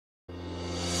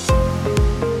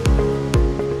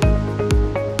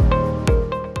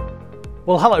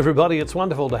Well, hello everybody. It's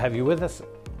wonderful to have you with us.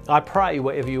 I pray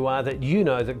wherever you are that you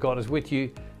know that God is with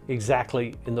you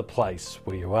exactly in the place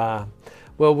where you are.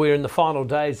 Well, we're in the final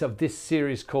days of this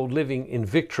series called Living in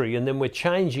Victory, and then we're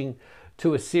changing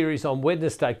to a series on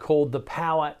Wednesday called The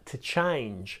Power to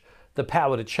Change. The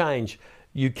Power to Change.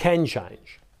 You can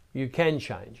change. You can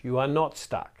change. You are not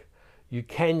stuck. You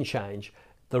can change.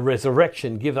 The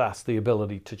resurrection gives us the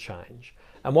ability to change.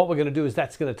 And what we're going to do is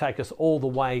that's going to take us all the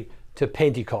way to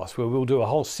Pentecost, where we'll do a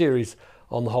whole series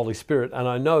on the Holy Spirit. And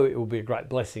I know it will be a great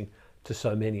blessing to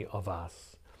so many of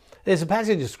us. There's a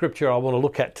passage of scripture I want to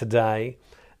look at today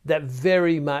that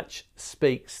very much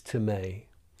speaks to me.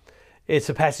 It's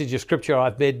a passage of scripture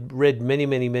I've read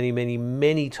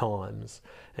many times.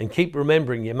 And keep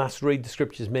remembering, you must read the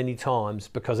scriptures many times,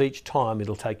 because each time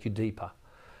it'll take you deeper.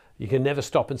 You can never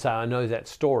stop and say, I know that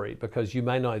story, because you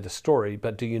may know the story,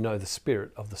 but do you know the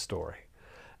spirit of the story?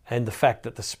 And the fact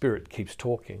that the Spirit keeps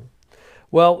talking.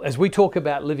 Well, as we talk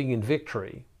about living in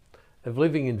victory, I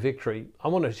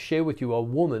want to share with you a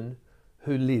woman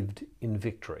who lived in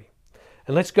victory.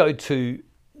 And let's go to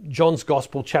John's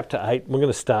Gospel, chapter 8. We're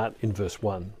going to start in verse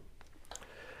 1.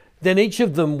 Then each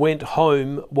of them went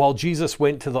home while Jesus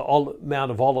went to the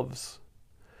Mount of Olives.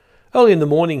 Early in the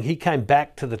morning, he came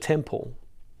back to the temple.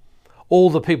 All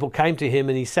the people came to him,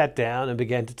 and he sat down and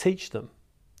began to teach them.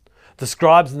 The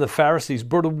scribes and the Pharisees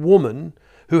brought a woman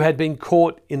who had been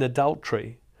caught in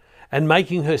adultery, and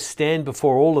making her stand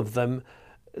before all of them,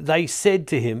 they said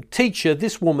to him, Teacher,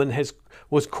 this woman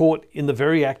was caught in the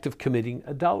very act of committing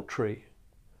adultery.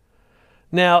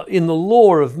 Now, in the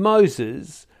law,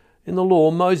 Moses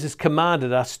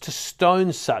commanded us to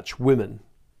stone such women.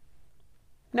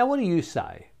 Now, what do you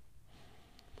say?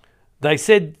 They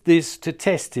said this to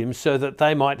test him so that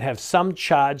they might have some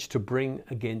charge to bring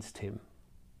against him.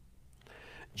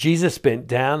 Jesus bent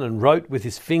down and wrote with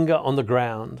his finger on the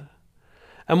ground.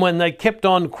 And when they kept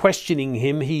on questioning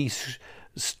him, he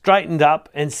straightened up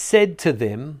and said to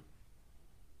them,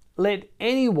 Let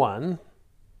anyone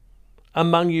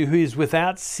among you who is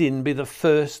without sin be the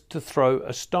first to throw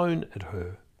a stone at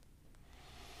her.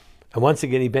 And once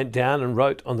again he bent down and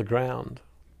wrote on the ground.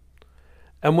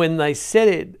 And when they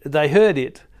heard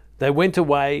it, they went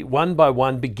away one by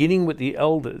one, beginning with the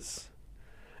elders.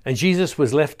 And Jesus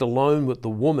was left alone with the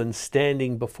woman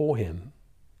standing before him.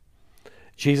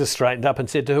 Jesus straightened up and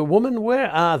said to her, Woman,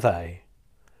 where are they?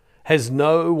 Has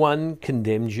no one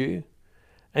condemned you?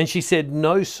 And she said,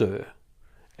 No, sir.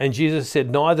 And Jesus said,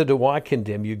 Neither do I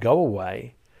condemn you. Go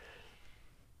away.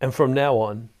 And from now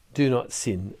on, do not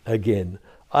sin again.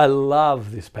 I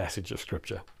love this passage of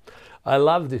scripture.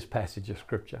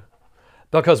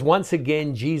 Because once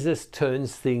again, Jesus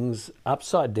turns things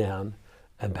upside down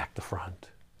and back to front.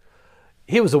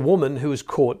 Here was a woman who was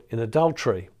caught in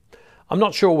adultery. I'm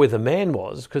not sure where the man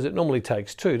was, because it normally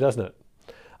takes two, doesn't it?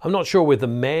 I'm not sure where the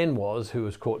man was who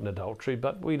was caught in adultery,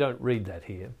 but we don't read that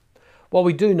here. What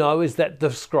we do know is that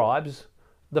the scribes,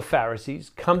 the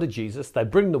Pharisees, come to Jesus, they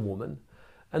bring the woman,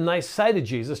 and they say to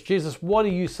Jesus, Jesus, what do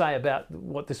you say about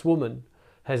what this woman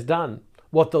has done?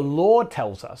 What the law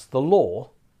tells us, the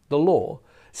law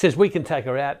says we can take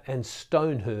her out and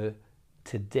stone her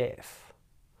to death.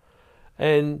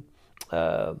 And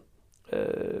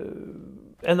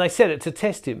they said it to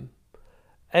test him.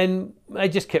 And they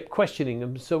just kept questioning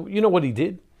him. So you know what he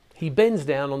did? He bends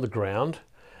down on the ground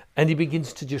and he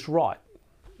begins to just write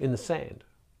in the sand.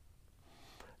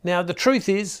 Now, the truth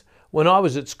is, when I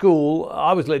was at school,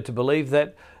 I was led to believe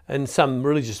that, and some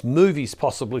religious movies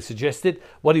possibly suggested,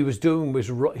 what he was doing was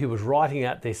he was writing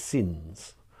out their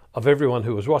sins of everyone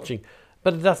who was watching.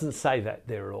 But it doesn't say that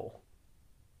there at all.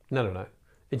 No.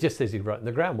 It just says he wrote in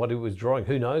the ground what he was drawing.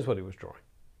 Who knows what he was drawing?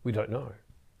 We don't know.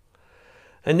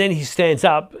 And then he stands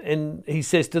up and he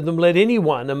says to them, Let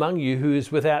anyone among you who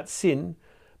is without sin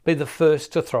be the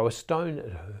first to throw a stone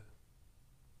at her.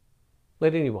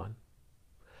 Let anyone.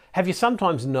 Have you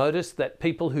sometimes noticed that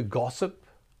people who gossip,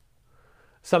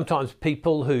 sometimes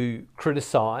people who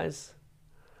criticize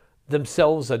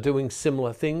themselves are doing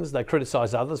similar things? They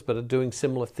criticize others but are doing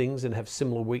similar things and have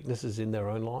similar weaknesses in their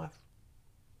own life.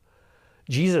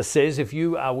 Jesus says if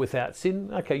you are without sin,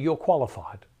 okay, you're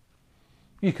qualified.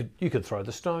 You could throw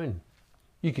the stone.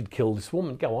 You could kill this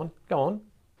woman. Go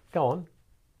on.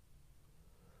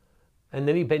 And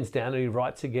then he bends down and he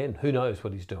writes again. Who knows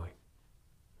what he's doing?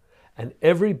 And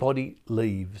everybody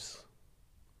leaves.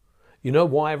 You know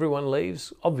why everyone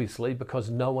leaves? Obviously because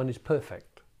no one is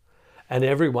perfect. And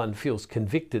everyone feels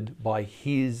convicted by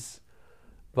his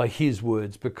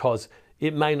words, because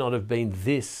it may not have been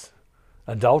this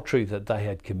adultery that they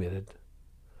had committed,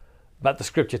 but the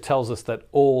scripture tells us that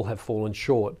all have fallen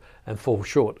short and fall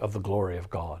short of the glory of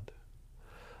God.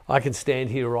 I can stand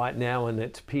here right now and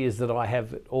it appears that I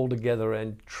have it all together,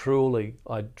 and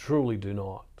I truly do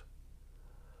not.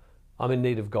 I'm in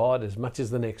need of God as much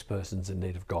as the next person's in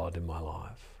need of God in my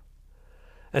life.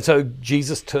 And so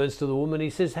Jesus turns to the woman. He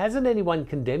says, hasn't anyone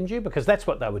condemned you? Because that's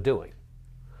what they were doing.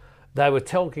 They were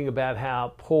talking about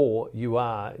how poor you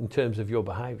are in terms of your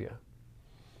behaviour.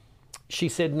 She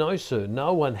said, no, sir,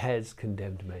 no one has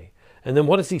condemned me. And then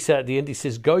what does he say at the end? He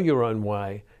says, go your own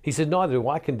way. He said, neither do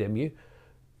I condemn you.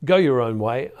 Go your own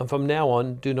way, and from now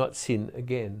on, do not sin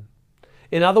again.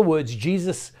 In other words,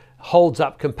 Jesus holds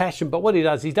up compassion, but what he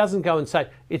does, he doesn't go and say,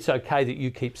 it's okay that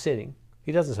you keep sinning.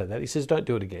 He doesn't say that. He says, don't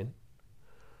do it again.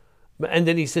 And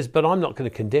then he says, but I'm not going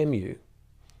to condemn you.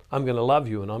 I'm going to love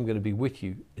you, and I'm going to be with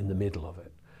you in the middle of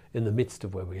it, in the midst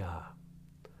of where we are.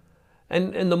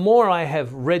 And the more I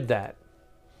have read that,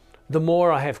 the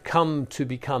more I have come to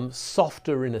become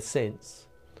softer in a sense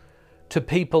to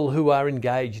people who are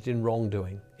engaged in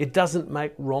wrongdoing. It doesn't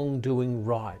make wrongdoing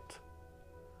right.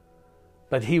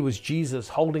 But he was Jesus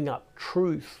holding up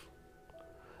truth,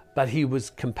 but he was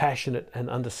compassionate and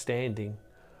understanding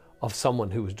of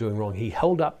someone who was doing wrong. He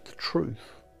held up the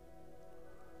truth,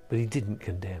 but he didn't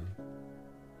condemn.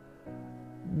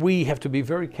 We have to be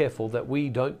very careful that we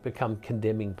don't become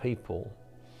condemning people,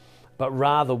 but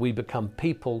rather we become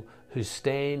people who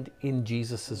stand in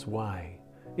Jesus' way,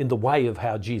 in the way of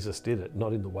how Jesus did it,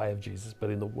 not in the way of Jesus, but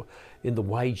in the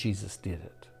way Jesus did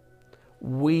it.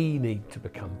 We need to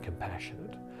become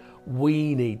compassionate.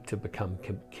 We need to become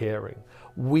caring.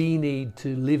 We need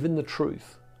to live in the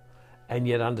truth and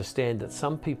yet understand that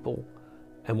some people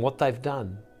and what they've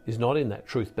done is not in that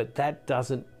truth, but that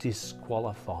doesn't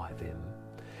disqualify them.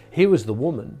 Here was the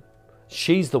woman.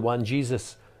 She's the one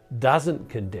Jesus doesn't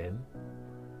condemn,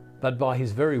 but by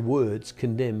his very words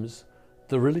condemns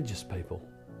the religious people.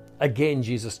 Again,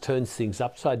 Jesus turns things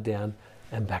upside down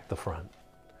and back the front.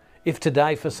 If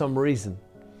today, for some reason,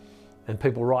 and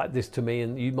people write this to me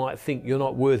and you might think you're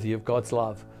not worthy of God's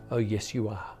love, oh yes you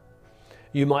are.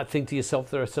 You might think to yourself,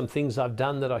 there are some things I've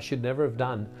done that I should never have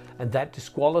done, and that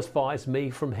disqualifies me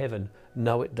from heaven.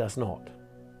 No, it does not.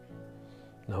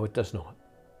 No, it does not.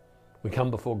 We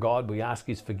come before God, we ask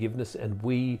his forgiveness, and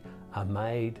we are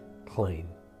made clean.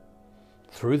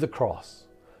 Through the cross,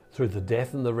 through the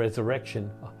death and the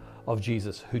resurrection of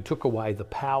Jesus, who took away the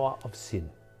power of sin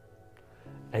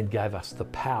and gave us the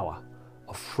power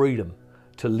of freedom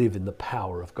to live in the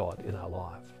power of God in our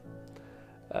life.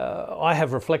 I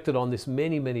have reflected on this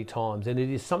many, many times, and it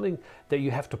is something that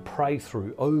you have to pray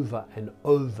through over and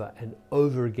over and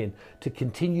over again to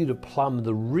continue to plumb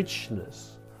the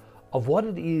richness of what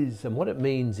it is. And what it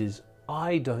means is,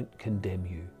 I don't condemn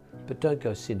you, but don't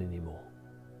go sin anymore.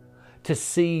 To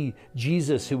see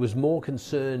Jesus, who was more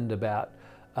concerned about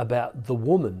the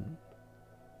woman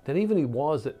than even he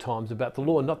was at times about the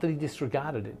law. Not that he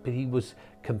disregarded it, but he was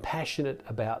compassionate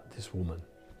about this woman.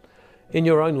 In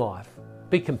your own life,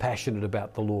 be compassionate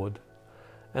about the Lord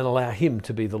and allow him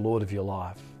to be the Lord of your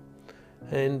life.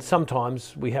 And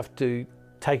sometimes we have to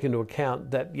take into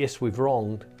account that, yes, we've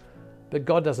wronged, but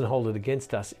God doesn't hold it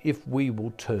against us if we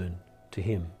will turn to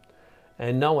him.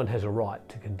 And no one has a right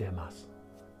to condemn us.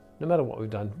 No matter what we've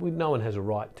done, no one has a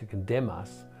right to condemn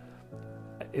us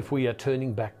if we are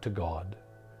turning back to God.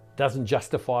 Doesn't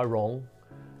justify wrong,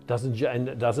 and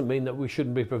it doesn't mean that we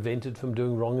shouldn't be prevented from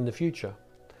doing wrong in the future.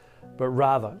 But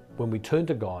rather, when we turn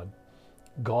to God,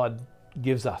 God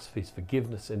gives us his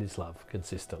forgiveness and his love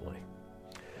consistently.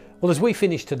 Well, as we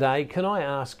finish today, can I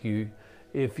ask you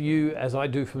if you, as I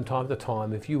do from time to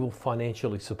time, if you will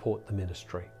financially support the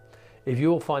ministry, if you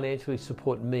will financially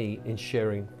support me in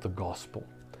sharing the gospel.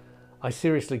 I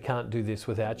seriously can't do this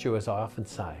without you, as I often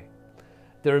say.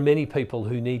 There are many people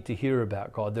who need to hear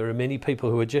about God. There are many people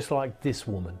who are just like this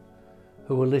woman,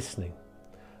 who are listening.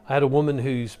 I had a woman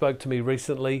who spoke to me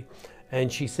recently,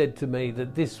 and she said to me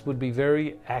that this would be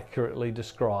very accurately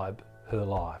describe her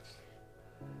life.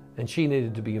 And she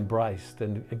needed to be embraced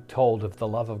and told of the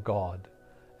love of God.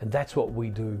 And that's what we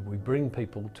do. We bring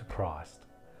people to Christ.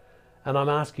 And I'm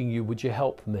asking you, would you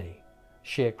help me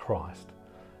share Christ?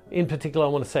 In particular, I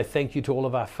want to say thank you to all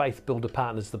of our Faith Builder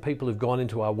partners, the people who've gone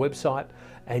into our website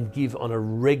and give on a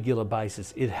regular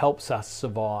basis. It helps us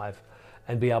survive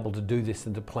and be able to do this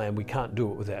and to plan. We can't do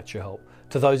it without your help.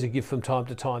 To those who give from time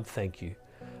to time, thank you.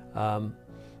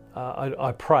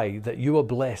 I pray that you are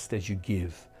blessed as you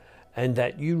give, and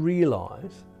that you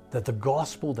realize that the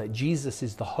gospel, that Jesus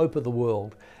is the hope of the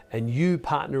world, and you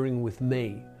partnering with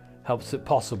me helps it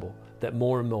possible that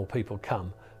more and more people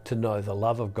come to know the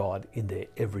love of God in their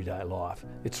everyday life.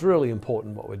 It's really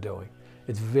important what we're doing.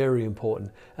 It's very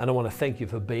important. And I want to thank you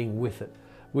for being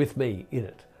with me in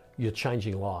it. You're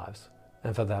changing lives.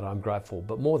 And for that, I'm grateful.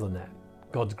 But more than that,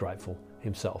 God's grateful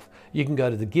himself. You can go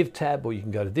to the Give tab, or you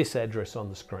can go to this address on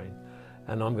the screen.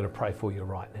 And I'm going to pray for you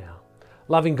right now.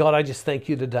 Loving God, I just thank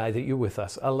you today that you're with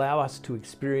us. Allow us to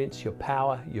experience your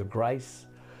power, your grace.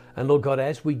 And Lord God,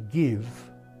 as we give,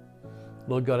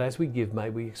 may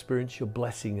we experience your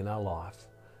blessing in our life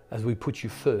as we put you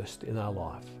first in our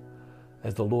life,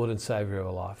 as the Lord and Saviour of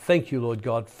our life. Thank you, Lord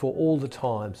God, for all the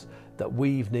times that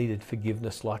we've needed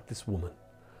forgiveness like this woman,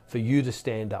 for you to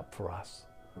stand up for us.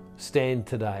 Stand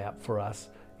today up for us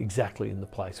exactly in the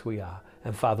place we are.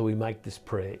 And Father, we make this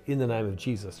prayer in the name of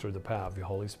Jesus through the power of your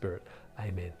Holy Spirit.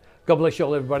 Amen. God bless you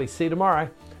all, everybody. See you tomorrow.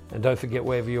 And don't forget,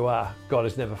 wherever you are, God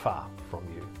is never far from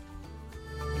you.